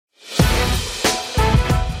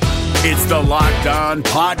It's the Locked On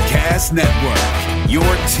Podcast Network, your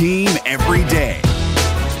team every day.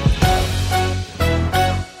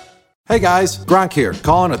 Hey guys, Gronk here,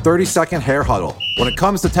 calling a 30-second hair huddle. When it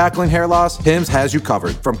comes to tackling hair loss, Hims has you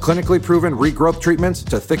covered. From clinically proven regrowth treatments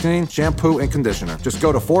to thickening, shampoo, and conditioner. Just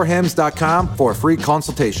go to 4hims.com for a free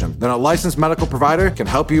consultation. Then a licensed medical provider can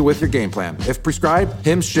help you with your game plan. If prescribed,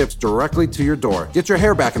 Hims ships directly to your door. Get your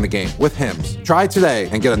hair back in the game with Hims. Try today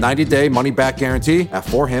and get a 90-day money-back guarantee at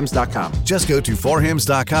 4hims.com. Just go to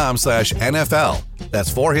 4hims.com/NFL.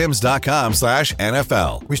 That's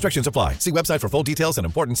 4hims.com/NFL. Restrictions apply. See website for full details and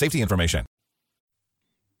important safety information.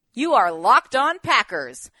 You are Locked On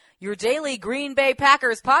Packers, your daily Green Bay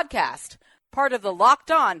Packers podcast, part of the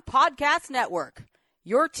Locked On Podcast Network,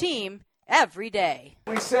 your team every day.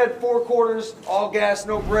 We said 4 quarters, all gas,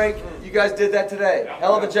 no break. You guys did that today.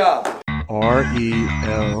 Hell of a job.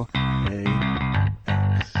 RELAX.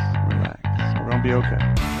 Relax. We're going to be okay.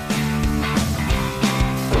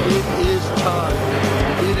 It is time.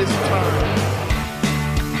 It is time.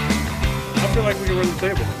 I feel like we can run the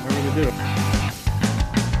table. I really do.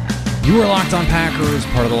 You are Locked On Packers,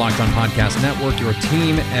 part of the Locked On Podcast Network, your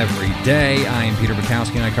team every day. I am Peter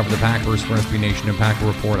Bukowski, and I cover the Packers for SB Nation and Packer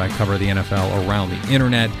Report. I cover the NFL around the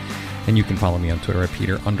internet, and you can follow me on Twitter at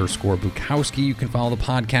Peter_Bukowski. You can follow the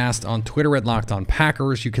podcast on Twitter at Locked On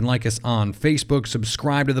Packers. You can like us on Facebook,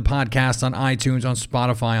 subscribe to the podcast on iTunes, on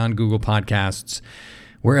Spotify, on Google Podcasts.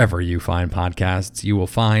 Wherever you find podcasts, you will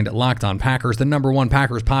find Locked On Packers, the #1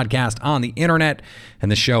 Packers podcast on the internet,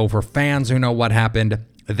 and the show for fans who know what happened.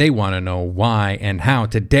 They want to know why and how.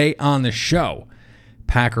 Today on the show,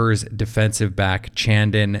 Packers defensive back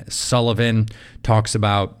Chandon Sullivan talks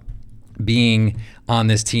about being on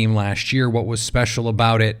this team last year, what was special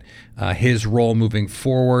about it, his role moving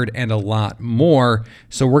forward, and a lot more.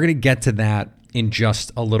 So we're going to get to that in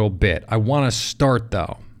just a little bit. I want to start,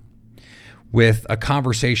 though, with a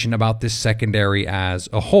conversation about this secondary as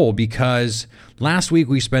a whole, because last week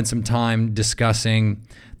we spent some time discussing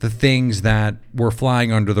the things that were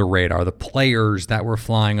flying under the radar, the players that were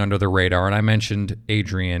flying under the radar, and I mentioned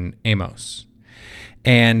Adrian Amos.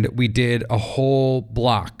 And we did a whole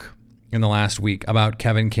block in the last week about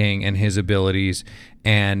Kevin King and his abilities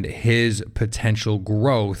and his potential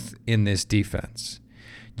growth in this defense.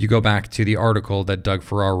 You go back to the article that Doug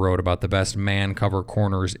Farrar wrote about the best man cover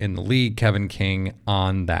corners in the league, Kevin King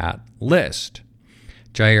on that list.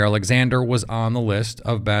 Jair Alexander was on the list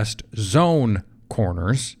of best zone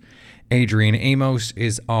corners. Adrian Amos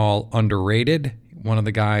is all underrated. One of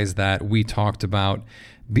the guys that we talked about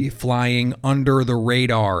be flying under the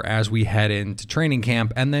radar as we head into training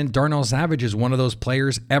camp. And then Darnell Savage is one of those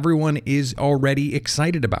players everyone is already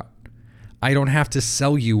excited about. I don't have to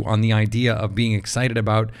sell you on the idea of being excited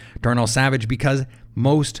about Darnell Savage because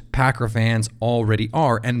most Packer fans already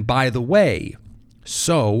are. And by the way,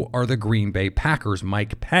 so are the Green Bay Packers.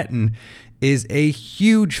 Mike Pettin is a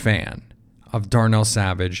huge fan of Darnell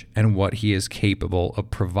Savage and what he is capable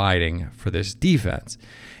of providing for this defense.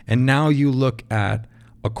 And now you look at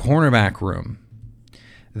a cornerback room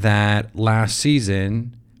that last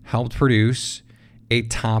season helped produce a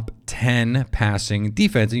top 10 passing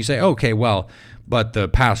defense. And you say, okay, well, but the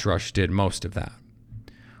pass rush did most of that.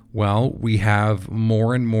 Well, we have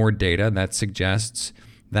more and more data that suggests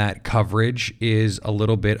that coverage is a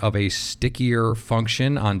little bit of a stickier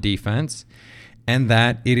function on defense, and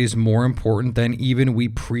that it is more important than even we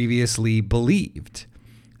previously believed.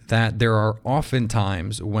 That there are often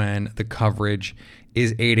times when the coverage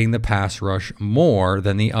is aiding the pass rush more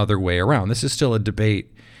than the other way around. This is still a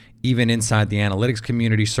debate even inside the analytics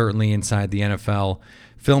community, certainly inside the NFL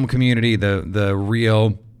film community. The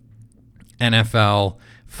real NFL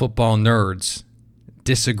football nerds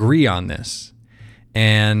disagree on this.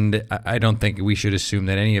 And I don't think we should assume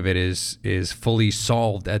that any of it is fully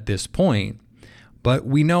solved at this point. But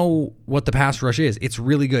we know what the pass rush is. It's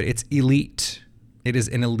really good. It's elite. It is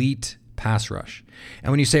an elite pass rush.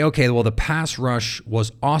 And when you say, okay, well, the pass rush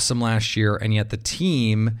was awesome last year, and yet the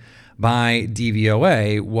team by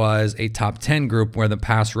DVOA was a top 10 group where the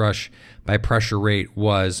pass rush by pressure rate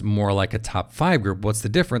was more like a top 5 group. What's the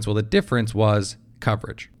difference? Well, the difference was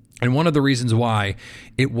coverage. And one of the reasons why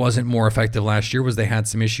it wasn't more effective last year was they had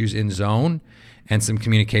some issues in zone and some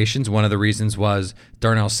communications. One of the reasons was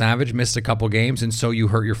Darnell Savage missed a couple games, and so you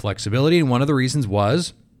hurt your flexibility. And one of the reasons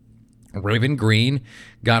was Raven Green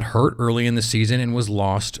got hurt early in the season and was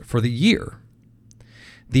lost for the year.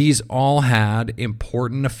 These all had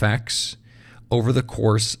important effects over the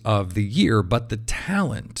course of the year, but the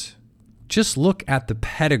talent, just look at the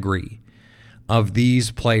pedigree of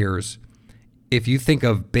these players. If you think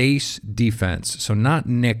of base defense, so not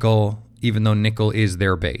nickel, even though nickel is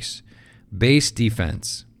their base, base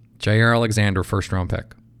defense, Jair Alexander, first-round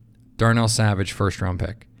pick. Darnell Savage, first-round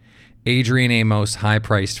pick. Adrian Amos,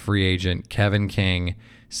 high-priced free agent. Kevin King,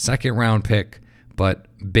 second-round pick, but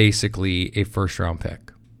basically a first-round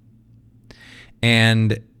pick.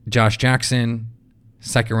 And Josh Jackson,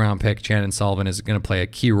 second-round pick. Chandon Sullivan is going to play a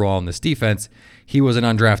key role in this defense. He was an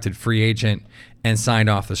undrafted free agent and signed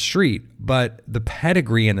off the street. But the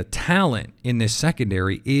pedigree and the talent in this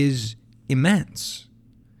secondary is immense.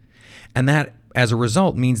 And that, as a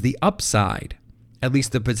result, means the upside, at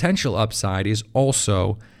least the potential upside, is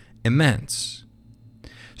also immense.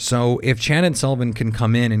 So if Chandon Sullivan can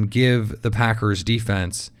come in and give the Packers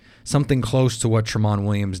defense something close to what Tramon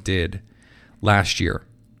Williams did last year,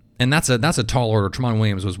 and that's a tall order. Tramon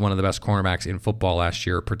Williams was one of the best cornerbacks in football last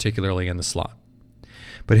year, particularly in the slot.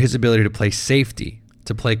 But his ability to play safety,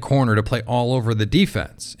 to play corner, to play all over the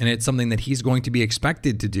defense, and it's something that he's going to be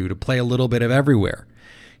expected to do, to play a little bit of everywhere.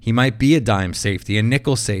 He might be a dime safety, a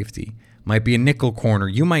nickel safety, might be a nickel corner.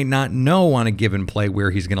 You might not know on a given play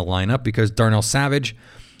where he's going to line up because Darnell Savage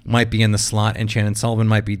might be in the slot and Chandon Sullivan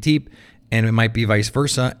might be deep, and it might be vice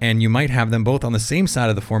versa, and you might have them both on the same side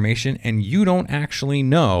of the formation, and you don't actually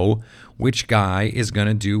know which guy is going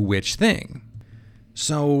to do which thing.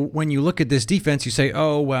 So when you look at this defense, you say,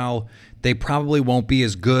 oh, well, they probably won't be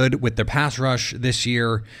as good with their pass rush this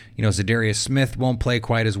year. You know, Zadarius Smith won't play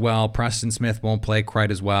quite as well. Preston Smith won't play quite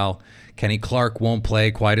as well. Kenny Clark won't play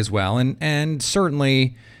quite as well. And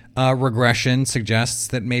certainly regression suggests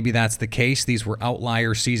that maybe that's the case. These were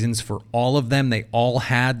outlier seasons for all of them. They all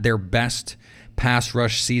had their best pass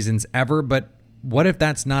rush seasons ever. But what if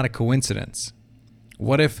that's not a coincidence?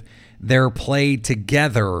 What if their play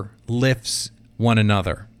together lifts one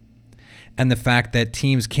another? And the fact that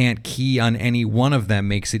teams can't key on any one of them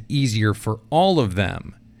makes it easier for all of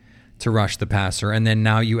them to rush the passer. And then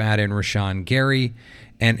now you add in Rashawn Gary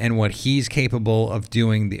and what he's capable of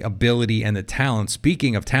doing, the ability and the talent.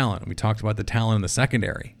 Speaking of talent, we talked about the talent in the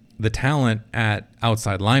secondary, the talent at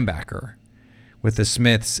outside linebacker with the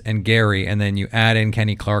Smiths and Gary, and then you add in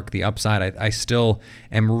Kenny Clark, the upside. I still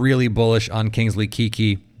am really bullish on Kingsley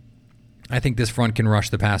Keke. I think this front can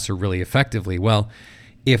rush the passer really effectively. Well,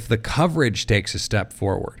 if the coverage takes a step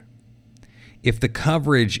forward, if the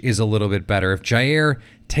coverage is a little bit better, if Jair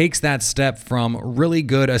takes that step from really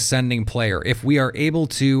good ascending player, if we are able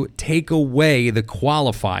to take away the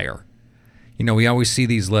qualifier, you know, we always see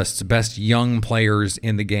these lists, best young players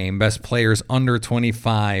in the game, best players under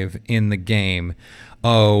 25 in the game,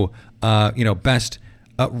 best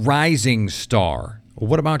rising star.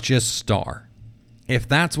 What about just star? If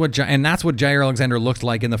that's what that's what Jair Alexander looked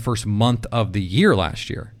like in the first month of the year last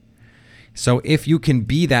year. So if you can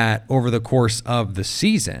be that over the course of the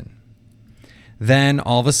season, then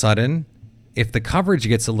all of a sudden, if the coverage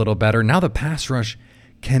gets a little better, now the pass rush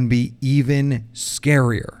can be even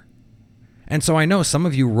scarier. And so I know some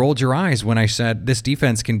of you rolled your eyes when I said this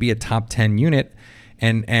defense can be a top 10 unit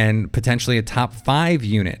and potentially a top 5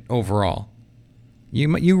 unit overall.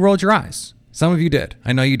 You rolled your eyes. Some of you did.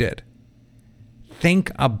 I know you did.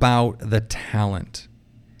 Think about the talent.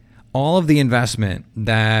 All of the investment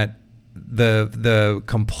that the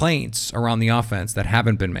complaints around the offense that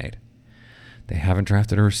haven't been made. They haven't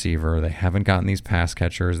drafted a receiver. They haven't gotten these pass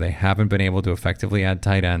catchers. They haven't been able to effectively add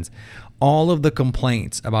tight ends. All of the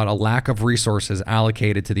complaints about a lack of resources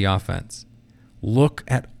allocated to the offense. Look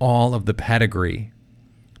at all of the pedigree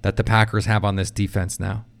that the Packers have on this defense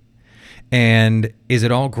now. And is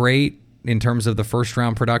it all great in terms of the first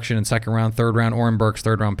round production and second round, third round? Oren Burks,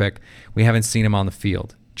 third round pick. We haven't seen him on the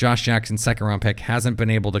field. Josh Jackson, second round pick, hasn't been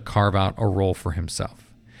able to carve out a role for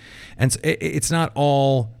himself. And it's not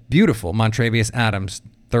all beautiful. Montrevious Adams,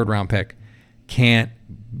 third round pick, can't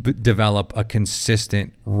develop a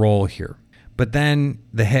consistent role here. But then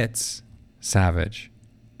the hits, Savage,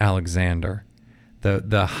 Alexander,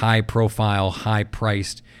 the high profile, high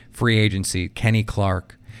priced free agency, Kenny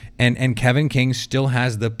Clark, and Kevin King still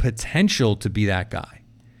has the potential to be that guy.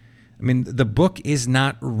 I mean, the book is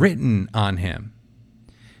not written on him.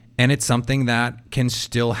 And it's something that can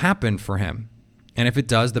still happen for him. And if it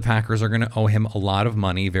does, the Packers are going to owe him a lot of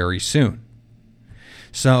money very soon.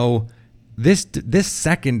 So this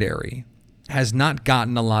secondary has not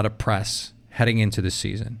gotten a lot of press heading into the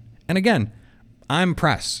season. And again, I'm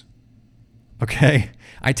press. Okay?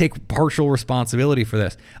 I take partial responsibility for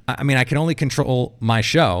this. I mean, I can only control my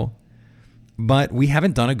show, but we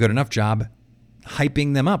haven't done a good enough job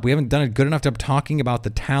hyping them up. We haven't done a good enough job talking about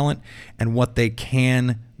the talent and what they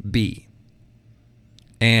can be.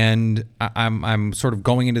 And I'm sort of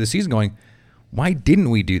going into the season going, Why didn't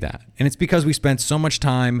we do that? And it's because we spent so much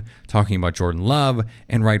time talking about Jordan Love,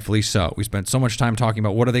 and rightfully so. We spent so much time talking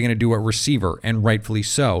about what are they going to do at receiver, and rightfully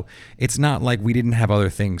so. It's not like we didn't have other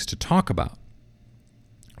things to talk about.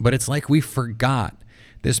 But it's like we forgot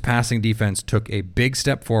this passing defense took a big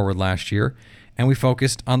step forward last year, and we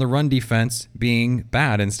focused on the run defense being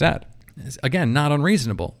bad instead. It's, again, not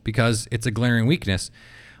unreasonable because it's a glaring weakness.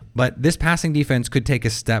 But this passing defense could take a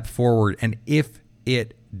step forward, and if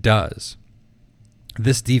it does,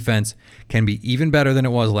 this defense can be even better than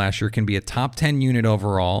it was last year, can be a top 10 unit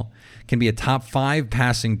overall, can be a top 5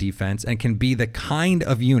 passing defense, and can be the kind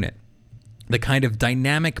of unit, the kind of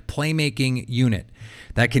dynamic playmaking unit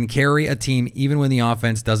that can carry a team even when the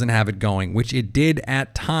offense doesn't have it going, which it did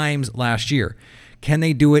at times last year. Can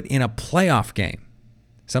they do it in a playoff game?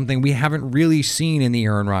 Something we haven't really seen in the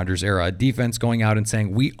Aaron Rodgers era, a defense going out and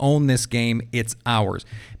saying, we own this game, it's ours.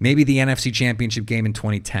 Maybe the NFC Championship game in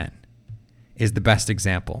 2010. Is the best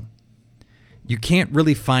example. You can't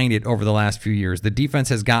really find it over the last few years. The defense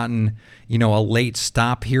has gotten, a late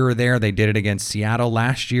stop here or there. They did it against Seattle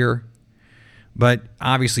last year. But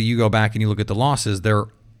obviously you go back and you look at the losses, they're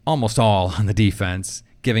almost all on the defense,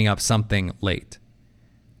 giving up something late.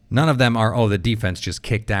 None of them are, the defense just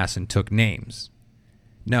kicked ass and took names.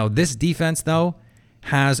 No, this defense, though,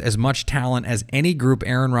 has as much talent as any group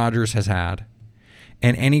Aaron Rodgers has had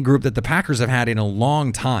and any group that the Packers have had in a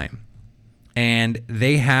long time. And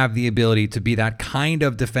they have the ability to be that kind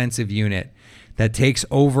of defensive unit that takes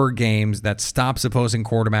over games, that stops opposing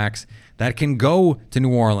quarterbacks, that can go to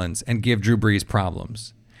New Orleans and give Drew Brees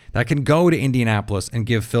problems, that can go to Indianapolis and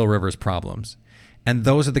give Phil Rivers problems. And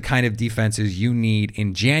those are the kind of defenses you need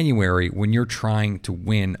in January when you're trying to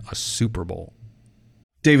win a Super Bowl.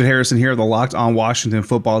 David Harrison here, the Locked On Washington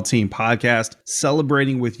Football Team podcast,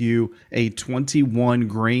 celebrating with you a 21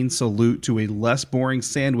 grain salute to a less boring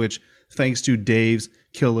sandwich thanks to Dave's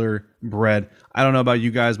Killer Bread. I don't know about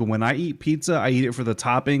you guys, but when I eat pizza, I eat it for the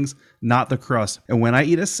toppings, not the crust. And when I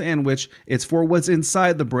eat a sandwich, it's for what's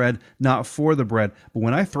inside the bread, not for the bread. But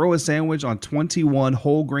when I throw a sandwich on 21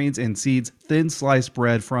 whole grains and seeds, thin sliced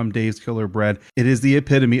bread from Dave's Killer Bread, it is the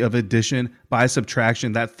epitome of addition by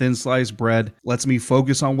subtraction. That thin sliced bread lets me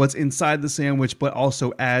focus on what's inside the sandwich, but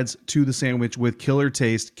also adds to the sandwich with killer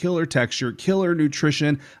taste, killer texture, killer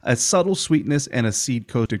nutrition, a subtle sweetness, and a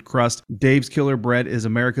seed-coated crust. Dave's Killer Bread is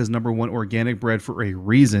America's #1 organic bread for a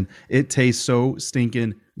reason. It tastes so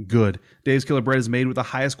stinking good. Dave's Killer Bread is made with the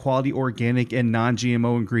highest quality organic and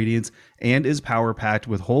non-GMO ingredients and is power-packed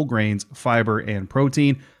with whole grains, fiber, and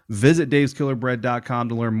protein. Visit daveskillerbread.com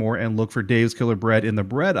to learn more and look for Dave's Killer Bread in the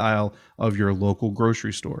bread aisle of your local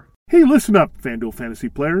grocery store. Hey, listen up, FanDuel Fantasy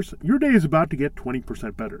players. Your day is about to get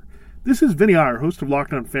 20% better. This is Vinny Iyer, host of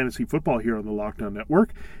Locked On Fantasy Football here on the Locked On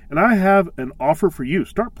Network, and I have an offer for you.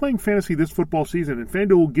 Start playing fantasy this football season, and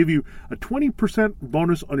FanDuel will give you a 20%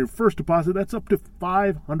 bonus on your first deposit. That's up to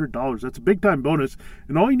 $500. That's a big-time bonus,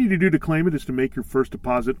 and all you need to do to claim it is to make your first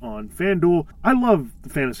deposit on FanDuel. I love the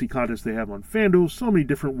fantasy contests they have on FanDuel. So many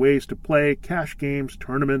different ways to play, cash games,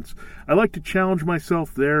 tournaments. I like to challenge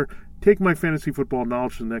myself there. Take my fantasy football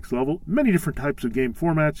knowledge to the next level. Many different types of game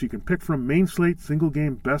formats you can pick from: main slate, single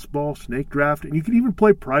game, best ball, snake draft, and you can even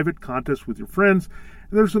play private contests with your friends.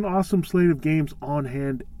 And there's an awesome slate of games on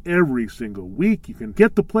hand every single week. You can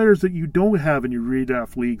get the players that you don't have in your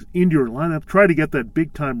redraft leagues into your lineup. Try to get that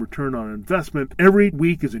big-time return on investment. Every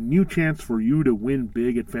week is a new chance for you to win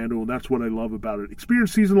big at FanDuel, and that's what I love about it.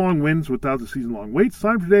 Experience season-long wins without the season-long waits.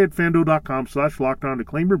 Sign up today at FanDuel.com/LockedOn to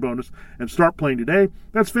claim your bonus and start playing today.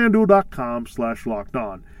 That's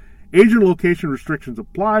FanDuel.com/LockedOn. Age and location restrictions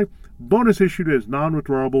apply. Bonus issued as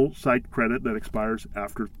non-withdrawable site credit that expires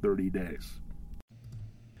after 30 days.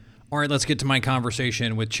 All right, let's get to my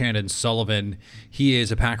conversation with Chandon Sullivan. He is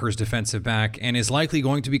a Packers defensive back and is likely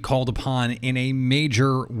going to be called upon in a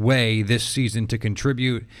major way this season to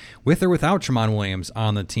contribute with or without Tramon Williams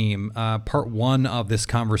on the team. Part one of this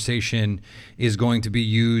conversation is going to be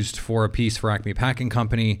used for a piece for Acme Packing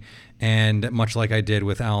Company, and much like I did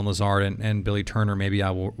with Alan Lazard and Billy Turner, maybe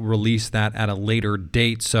I will release that at a later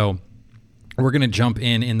date. So we're going to jump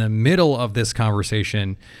in the middle of this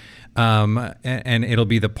conversation. And it'll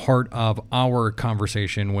be the part of our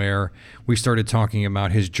conversation where we started talking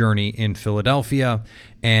about his journey in Philadelphia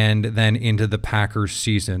and then into the Packers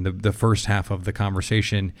season. The first half of the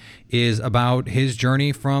conversation is about his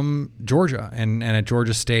journey from Georgia and at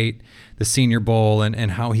Georgia State, the Senior Bowl,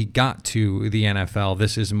 and how he got to the NFL.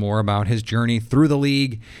 This is more about his journey through the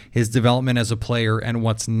league, his development as a player, and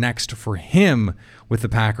what's next for him with the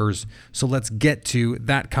Packers. So let's get to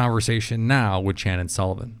that conversation now with Chandon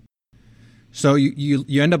Sullivan. So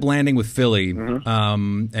you end up landing with Philly,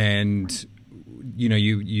 and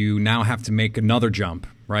you now have to make another jump,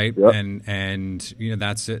 right? Yep. And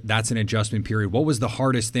that's an adjustment period. What was the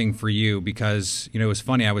hardest thing for you? Because it was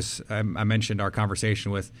funny. I mentioned our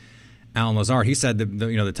conversation with Alan Lazard. He said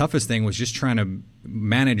the toughest thing was just trying to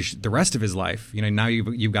manage the rest of his life. Now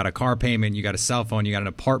you've got a car payment, you got a cell phone, you got an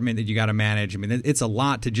apartment that you got to manage. I mean, it's a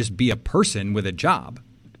lot to just be a person with a job.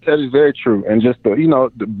 That is very true. And just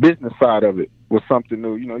the business side of it was something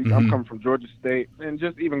new. I'm coming from Georgia State, and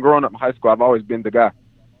just even growing up in high school, I've always been the guy.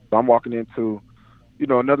 So I'm walking into,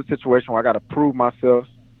 another situation where I got to prove myself,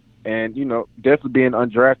 and definitely being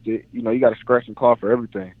undrafted. You got to scratch and claw for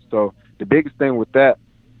everything. So the biggest thing with that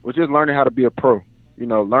was just learning how to be a pro.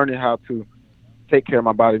 Learning how to take care of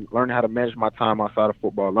my body, learning how to manage my time outside of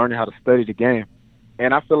football, learning how to study the game.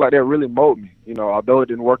 And I feel like that really molded me. Although it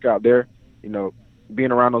didn't work out there,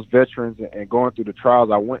 being around those veterans and going through the trials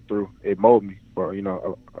I went through, it molded me for,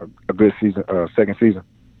 a good season, second season.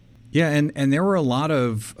 Yeah, and there were a lot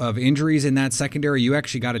of injuries in that secondary. You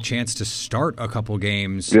actually got a chance to start a couple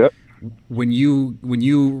games. Yep. When you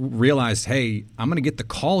realized, hey, I'm going to get the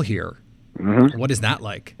call here, what is that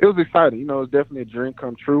like? It was exciting. It was definitely a dream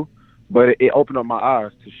come true, but it opened up my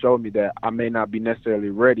eyes to show me that I may not be necessarily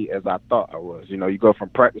ready as I thought I was. You go from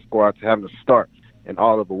practice squad to having to start in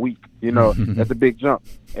all of a week. That's a big jump.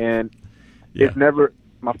 And it's never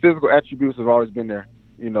 – my physical attributes have always been there.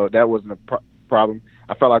 That wasn't a problem.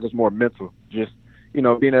 I felt like it was more mental. Just,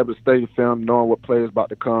 being able to study the film, knowing what players about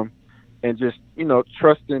to come, and just,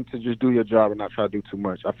 trusting to just do your job and not try to do too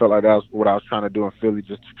much. I felt like that was what I was trying to do in Philly,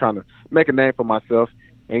 just trying to make a name for myself.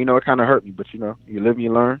 And, it kind of hurt me. But, you live and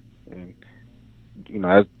you learn. And,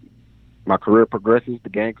 as my career progresses, the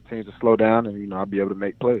game continues to slow down, and, I'll be able to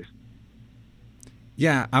make plays.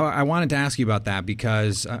 Yeah, I wanted to ask you about that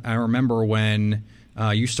because I remember when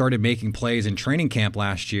you started making plays in training camp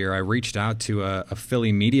last year, I reached out to a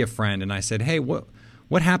Philly media friend and I said, hey, what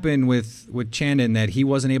happened with Chandon that he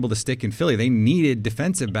wasn't able to stick in Philly? They needed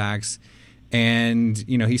defensive backs. And,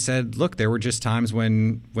 he said, look, there were just times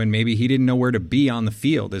when maybe he didn't know where to be on the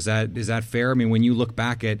field. Is that fair? I mean, when you look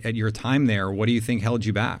back at your time there, what do you think held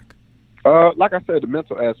you back? Like I said, the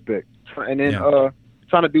mental aspect. And then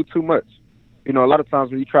trying to do too much. A lot of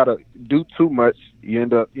times when you try to do too much, you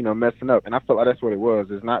end up, messing up. And I felt like that's what it was.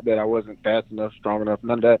 It's not that I wasn't fast enough, strong enough,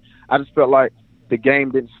 none of that. I just felt like the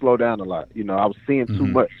game didn't slow down a lot. I was seeing too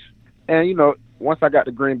much. And, once I got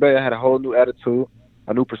to Green Bay, I had a whole new attitude,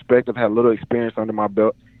 a new perspective, had a little experience under my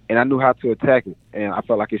belt, and I knew how to attack it. And I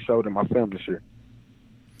felt like it showed in my film this year.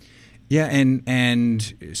 Yeah,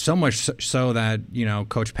 and so much so that,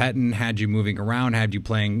 Coach Pettin had you moving around, had you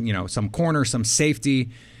playing, some corner, some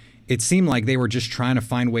safety. It seemed like they were just trying to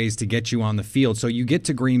find ways to get you on the field. So you get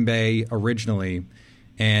to Green Bay originally,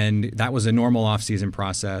 and that was a normal offseason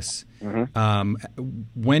process.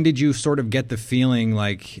 When did you sort of get the feeling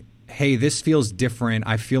like, hey, this feels different,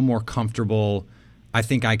 I feel more comfortable, I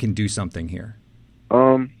think I can do something here?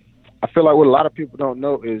 I feel like what a lot of people don't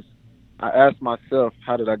know is I asked myself,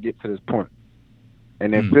 how did I get to this point?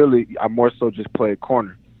 And in Philly, I more so just played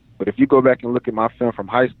corner. But if you go back and look at my film from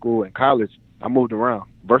high school and college, I moved around.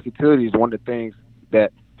 Versatility is one of the things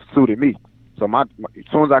that suited me. So as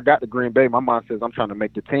soon as I got to Green Bay, my mind says I'm trying to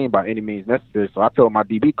make the team by any means necessary. So I told my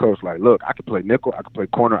DB coach, look, I can play nickel, I can play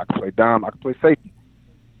corner, I can play dime, I can play safety.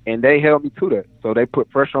 And they held me to that. So they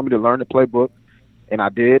put pressure on me to learn the playbook, and I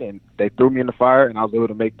did, and they threw me in the fire, and I was able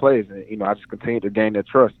to make plays. And, I just continued to gain their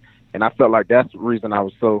trust. And I felt like that's the reason I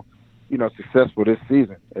was so, successful this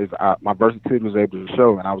season, is my versatility was able to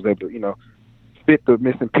show, and I was able to, fit the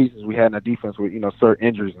missing pieces we had in the defense with, certain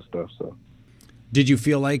injuries and stuff. So, did you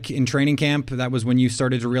feel like in training camp that was when you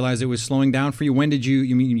started to realize it was slowing down for you? When did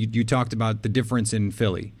you talked about the difference in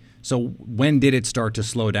Philly. So when did it start to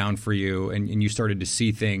slow down for you and you started to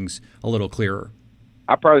see things a little clearer?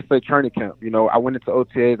 I probably say training camp. I went into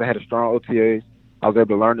OTAs. I had a strong OTAs. I was able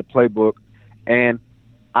to learn the playbook, and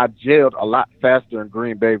I gelled a lot faster in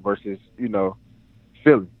Green Bay versus,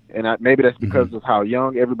 Philly. And maybe that's because of how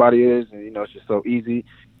young everybody is, and, it's just so easy.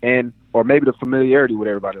 Or maybe the familiarity with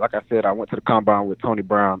everybody. Like I said, I went to the combine with Tony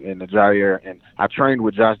Brown and Jair, and I trained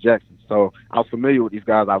with Josh Jackson. So I was familiar with these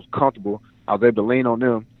guys. I was comfortable. I was able to lean on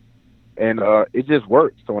them, and it just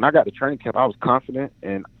worked. So when I got to training camp, I was confident,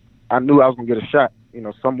 and I knew I was going to get a shot,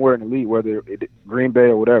 somewhere in the league, whether it Green Bay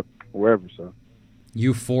or wherever. So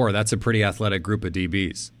you four, that's a pretty athletic group of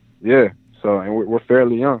DBs. Yeah. So, and we're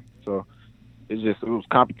fairly young. So it was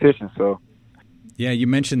competition. So. Yeah, you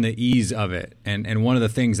mentioned the ease of it, and one of the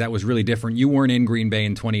things that was really different, you weren't in Green Bay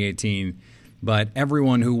in 2018, but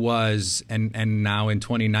everyone who was, and now in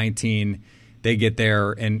 2019, they get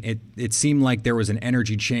there, and it seemed like there was an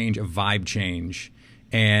energy change, a vibe change,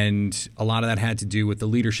 and a lot of that had to do with the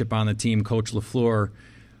leadership on the team, Coach LaFleur.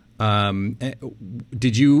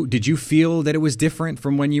 Did you feel that it was different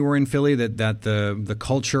from when you were in Philly, that the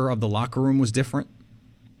culture of the locker room was different?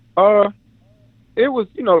 It was,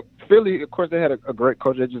 Philly, of course, they had a great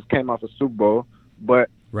coach that just came off a Super Bowl, but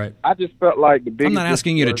right. I just felt like the biggest... I'm not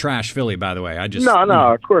asking you to trash Philly, by the way.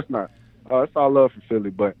 No, of course not. It's all love for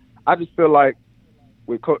Philly, but I just feel like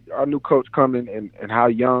with our new coach coming and how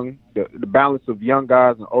young, the balance of young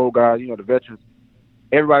guys and old guys, the veterans,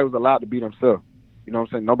 everybody was allowed to be themselves. You know what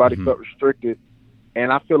I'm saying? Nobody felt restricted.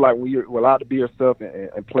 And I feel like when you're allowed to be yourself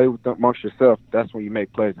and play with them amongst yourself, that's when you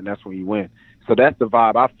make plays and that's when you win. So that's the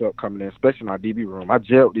vibe I felt coming in, especially in our DB room. I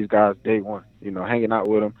gelled with these guys day one, hanging out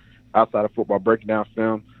with them outside of football, breaking down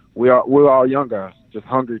film. We're all young guys, just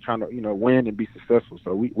hungry, trying to, win and be successful.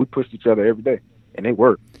 So we pushed each other every day, and it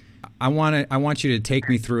worked. I want you to take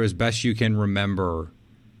me through as best you can remember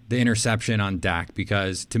the interception on Dak,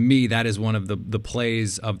 because to me that is one of the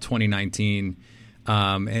plays of 2019.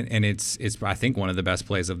 And it's I think one of the best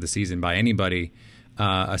plays of the season by anybody,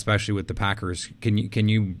 especially with the Packers. Can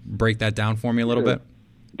you break that down for me a little bit?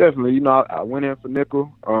 Definitely. I went in for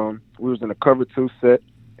nickel. We was in a cover 2 set,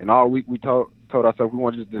 and all week we told ourselves we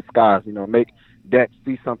want to just disguise, make Dak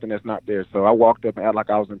see something that's not there. So I walked up and acted like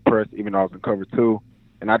I was impressed, even though I was in cover 2,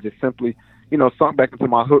 and I just simply, sunk back into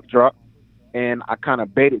my hook drop, and I kind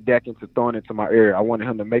of baited Dak into throwing into my area. I wanted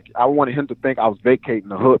him to think I was vacating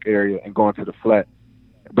the hook area and going to the flat.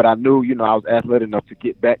 But I knew, I was athletic enough to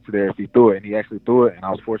get back to there if he threw it, and he actually threw it, and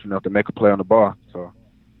I was fortunate enough to make a play on the ball. So,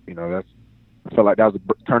 I felt like that was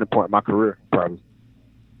a turning point in my career, probably.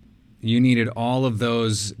 You needed all of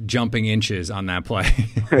those jumping inches on that play.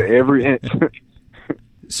 Every inch.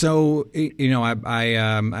 So,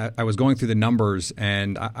 I was going through the numbers,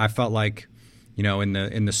 and I felt like,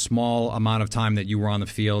 in the small amount of time that you were on the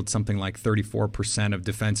field, something like 34% of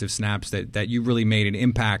defensive snaps, that you really made an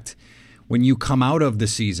impact. When you come out of the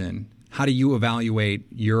season, how do you evaluate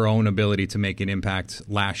your own ability to make an impact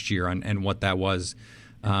last year and what that was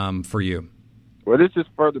for you? Well, this just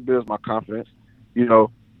further builds my confidence. I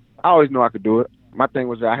always knew I could do it. My thing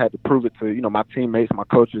was that I had to prove it to, my teammates, my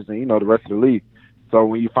coaches, and, the rest of the league. So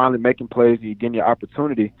when you're finally making plays and you're getting your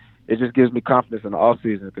opportunity, it just gives me confidence in the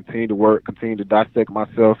offseason to continue to work, continue to dissect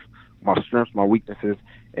myself, my strengths, my weaknesses,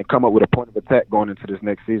 and come up with a point of attack going into this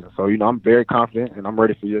next season. So, I'm very confident, and I'm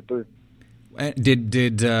ready for year 3.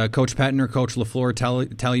 Did Coach Patton or Coach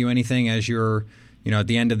LaFleur tell you anything as you're, at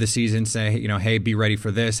the end of the season, say, hey, be ready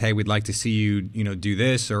for this. Hey, we'd like to see you, do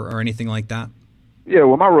this or anything like that? Yeah,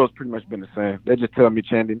 well, my role's pretty much been the same. They just tell me,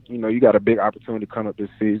 Chandon, you got a big opportunity coming up this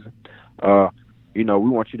season. We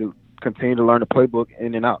want you to continue to learn the playbook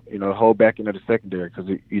in and out, hold back into the secondary because,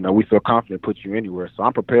 we feel confident put you anywhere. So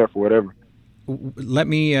I'm prepared for whatever. Let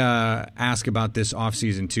me ask about this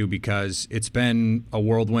offseason, too, because it's been a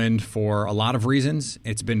whirlwind for a lot of reasons.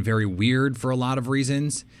 It's been very weird for a lot of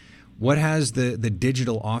reasons. What has the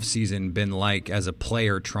digital offseason been like as a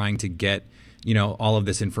player trying to get, all of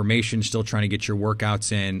this information, still trying to get your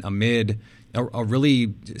workouts in amid a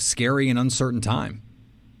really scary and uncertain time?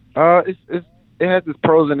 It has its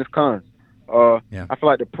pros and its cons. Yeah. I feel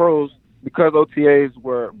like the pros, because OTAs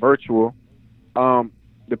were virtual,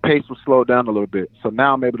 the pace was slowed down a little bit. So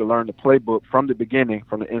now I'm able to learn the playbook from the beginning,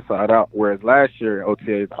 from the inside out, whereas last year at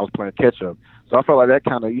OTAs, I was playing catch-up. So I felt like that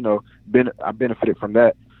kind of, I benefited from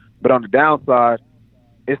that. But on the downside,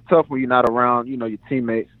 it's tough when you're not around, your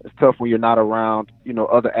teammates. It's tough when you're not around,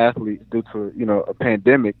 other athletes due to, a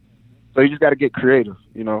pandemic. So you just got to get creative,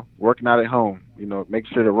 working out at home, make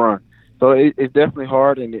sure to run. So it's definitely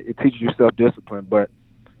hard, and it teaches you self-discipline. But,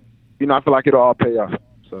 I feel like it'll all pay off.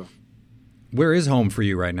 So. Where is home for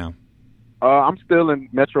you right now? I'm still in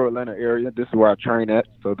Metro Atlanta area. This is where I train at,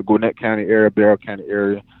 so the Gwinnett County area, Barrow County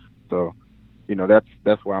area. So,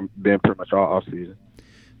 that's where I've been pretty much all off season.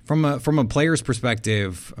 From a player's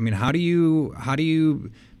perspective, I mean, how do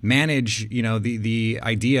you manage, the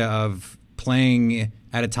idea of playing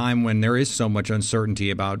at a time when there is so much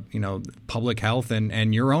uncertainty about, public health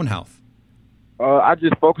and your own health? I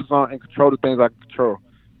just focus on and control the things I can control.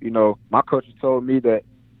 My coach told me that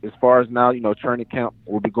as far as now, training camp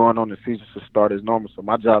will be going on, the season should start as normal. So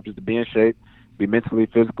my job is to be in shape, be mentally,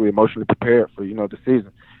 physically, emotionally prepared for, the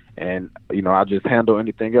season. And, I just handle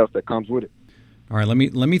anything else that comes with it. All right, let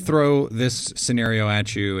me throw this scenario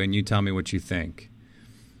at you, and you tell me what you think.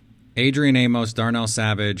 Adrian Amos, Darnell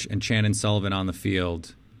Savage, and Chandon Sullivan on the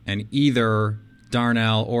field, and either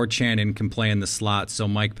Darnell or Chandon can play in the slot so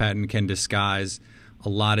Mike Patton can disguise a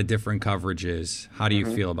lot of different coverages. How do you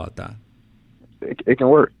feel about that? It can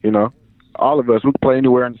work, all of us, we can play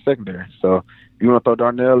anywhere in the secondary. So if you want to throw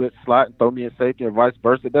Darnell at slot and throw me in safety and vice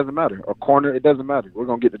versa, it doesn't matter. Or corner, it doesn't matter. We're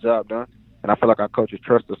going to get the job done. And I feel like our coaches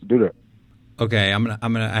trust us to do that. Okay,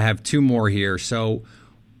 I have two more here. So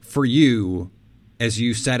for you, as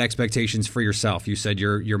you set expectations for yourself, you said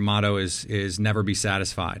your motto is never be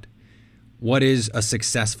satisfied. What is a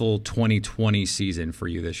successful 2020 season for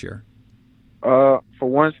you this year? For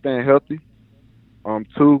one, staying healthy.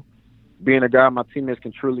 Two, being a guy my teammates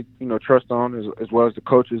can truly, trust on, as well as the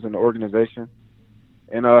coaches and the organization,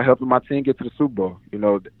 and helping my team get to the Super Bowl.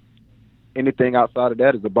 Anything outside of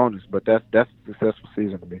that is a bonus, but that's a successful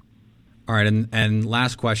season to me. All right, and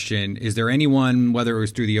last question: is there anyone, whether it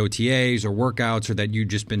was through the OTAs or workouts, or that you've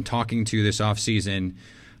just been talking to this offseason,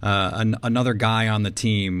 another guy on the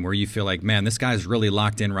team where you feel like, man, this guy's really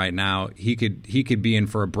locked in right now. He could be in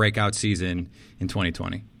for a breakout season in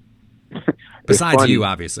 2020. Besides you,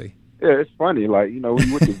 obviously. Yeah, it's funny. Like, when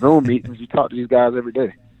you went to Zoom meetings, you talk to these guys every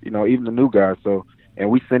day, even the new guys. So, and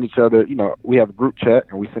we send each other, we have a group chat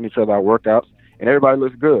and we send each other our workouts, and everybody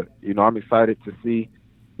looks good. I'm excited to see,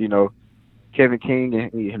 Kevin King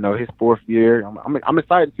and, his fourth year. I'm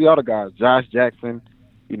excited to see all the guys. Josh Jackson,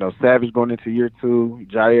 Savage going into year 2,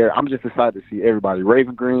 Jair. I'm just excited to see everybody.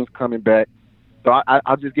 Raven Green's coming back. So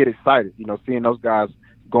I just get excited, seeing those guys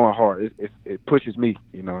going hard. It pushes me,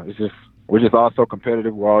 we're just all so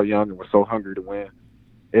competitive. We're all young and we're so hungry to win.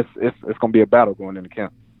 It's going to be a battle going into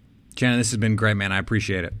camp. Chandon, this has been great, man. I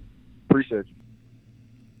appreciate it. Appreciate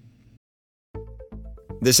you.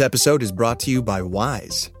 This episode is brought to you by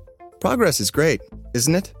Wise. Progress is great,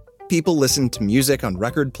 isn't it? People listen to music on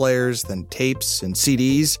record players, then tapes and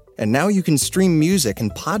CDs, and now you can stream music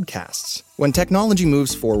and podcasts. When technology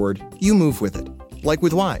moves forward, you move with it. Like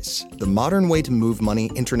with Wise, the modern way to move money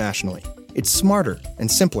internationally. It's smarter and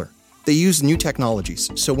simpler. They use new technologies,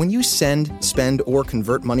 so when you send, spend, or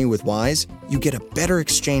convert money with Wise, you get a better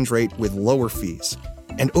exchange rate with lower fees.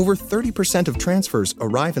 And over 30% of transfers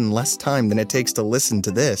arrive in less time than it takes to listen to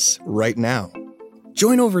this right now.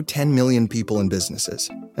 Join over 10 million people and businesses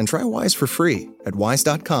and try Wise for free at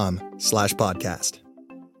wise.com/podcast.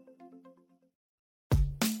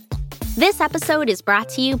 This episode is brought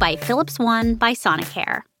to you by Philips One by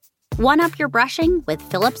Sonicare. One up your brushing with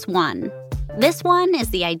Philips One. This one is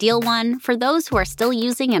the ideal one for those who are still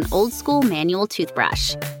using an old-school manual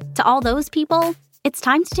toothbrush. To all those people, it's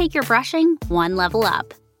time to take your brushing one level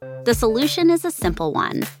up. The solution is a simple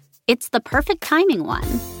one. It's the perfect timing one.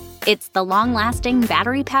 It's the long-lasting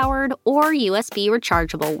battery-powered or USB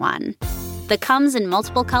rechargeable one. That comes in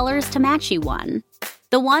multiple colors to match you one.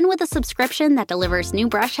 The one with a subscription that delivers new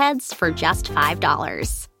brush heads for just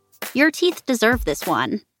 $5. Your teeth deserve this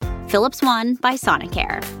one. Philips One by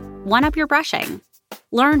Sonicare. One up your brushing.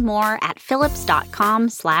 Learn more at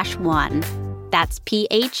philips.com/one. That's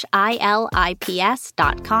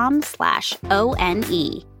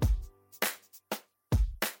philips.com/ONE.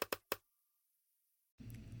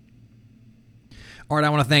 All right, I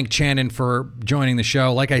want to thank Chandon for joining the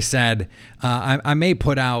show. Like I said, I may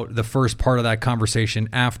put out the first part of that conversation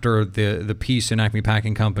after the piece in Acme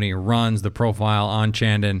Packing Company runs the profile on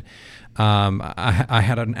Chandon. I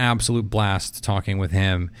had an absolute blast talking with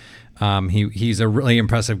him. He's a really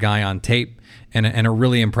impressive guy on tape and a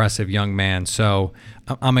really impressive young man. So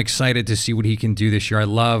I'm excited to see what he can do this year. I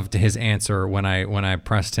loved his answer when I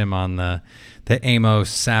pressed him on the Amos,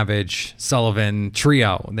 Savage, Sullivan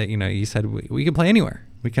trio. That he said we can play anywhere.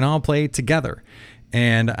 We can all play together.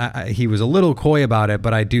 And he was a little coy about it,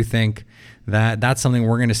 but I do think that that's something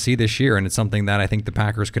we're going to see this year, and it's something that I think the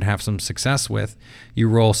Packers could have some success with. You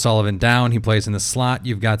roll Sullivan down, he plays in the slot,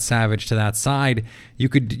 you've got Savage to that side. You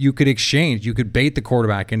could exchange, you could bait the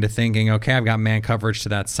quarterback into thinking, okay, I've got man coverage to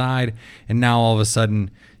that side, and now all of a sudden,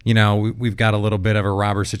 we've got a little bit of a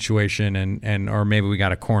robber situation, and or maybe we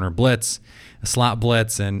got a corner blitz, a slot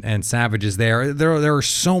blitz, and Savage is there. There are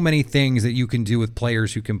so many things that you can do with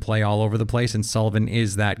players who can play all over the place, and Sullivan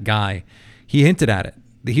is that guy. He hinted at it.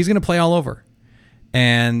 He's going to play all over,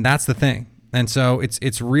 and that's the thing. And so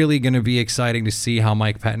it's really going to be exciting to see how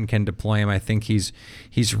Mike Pettin can deploy him. I think he's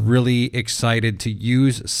really excited to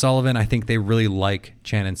use Sullivan. I think they really like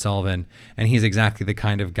Chandon Sullivan, and he's exactly the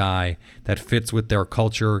kind of guy that fits with their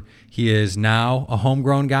culture. He is now a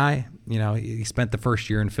homegrown guy. He spent the first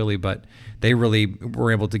year in Philly, but they really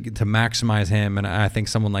were able to maximize him, and I think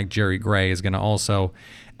someone like Jerry Gray is going to also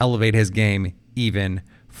elevate his game even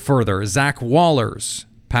further. Zach Wallers,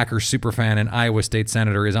 Packers superfan and Iowa State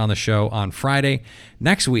Senator, is on the show on Friday.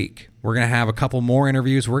 Next week, we're going to have a couple more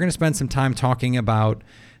interviews. We're going to spend some time talking about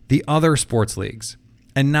the other sports leagues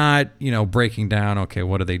and not, breaking down, okay,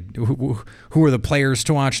 what are they, who are the players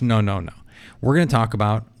to watch? No. we're going to talk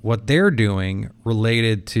about what they're doing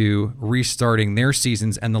related to restarting their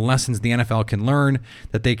seasons and the lessons the NFL can learn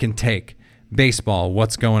that they can take. Baseball,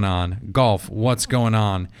 what's going on? Golf, what's going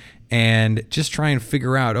on? And just try and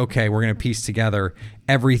figure out, okay, we're going to piece together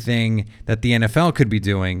everything that the NFL could be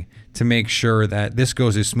doing to make sure that this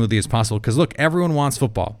goes as smoothly as possible. Because look, everyone wants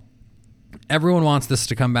football. Everyone wants this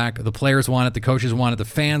to come back. The players want it. The coaches want it. The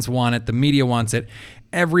fans want it. The media wants it.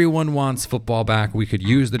 Everyone wants football back. We could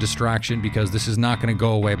use the distraction because this is not going to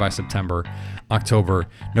go away by September, October,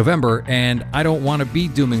 November. And I don't want to be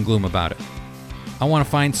doom and gloom about it. I want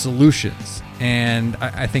to find solutions. And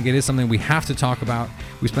I think it is something we have to talk about.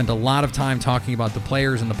 We spent a lot of time talking about the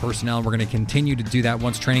players and the personnel. We're going to continue to do that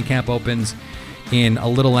once training camp opens in a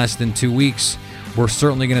little less than 2 weeks. We're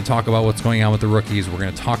certainly going to talk about what's going on with the rookies. We're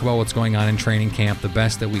going to talk about what's going on in training camp the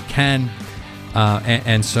best that we can.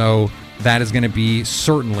 And so that is going to be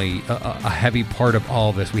certainly a heavy part of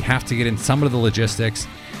all of this. We have to get in some of the logistics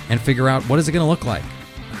and figure out what is it going to look like?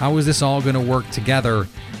 How is this all going to work together?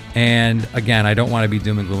 And again, I don't want to be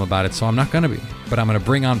doom and gloom about it, so I'm not going to be. But I'm going to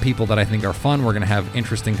bring on people that I think are fun. We're going to have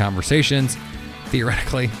interesting conversations.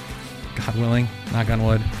 Theoretically, God willing, knock on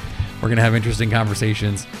wood, we're going to have interesting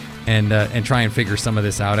conversations and try and figure some of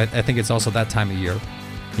this out. I think it's also that time of year.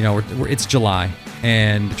 You know, it's July,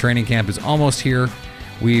 and training camp is almost here.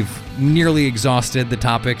 We've nearly exhausted the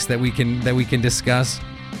topics that we can discuss.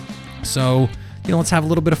 So, you know, let's have a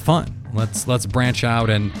little bit of fun. Let's branch out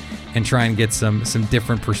and try and get some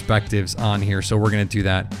different perspectives on here. So we're going to do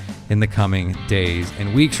that in the coming days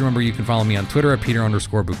and weeks. Remember, you can follow me on Twitter at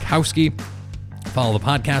Peter_Bukowski. Follow the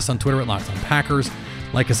podcast on Twitter at Locked On Packers.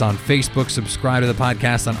 Like us on Facebook. Subscribe to the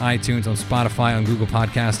podcast on iTunes, on Spotify, on Google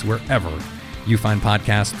Podcasts, wherever you find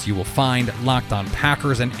podcasts. You will find Locked On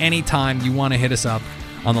Packers. And anytime you want to hit us up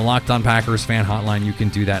on the Locked On Packers fan hotline, you can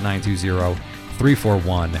do that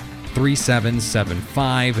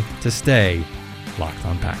 920-341-3775 to stay Locked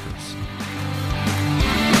On Packers.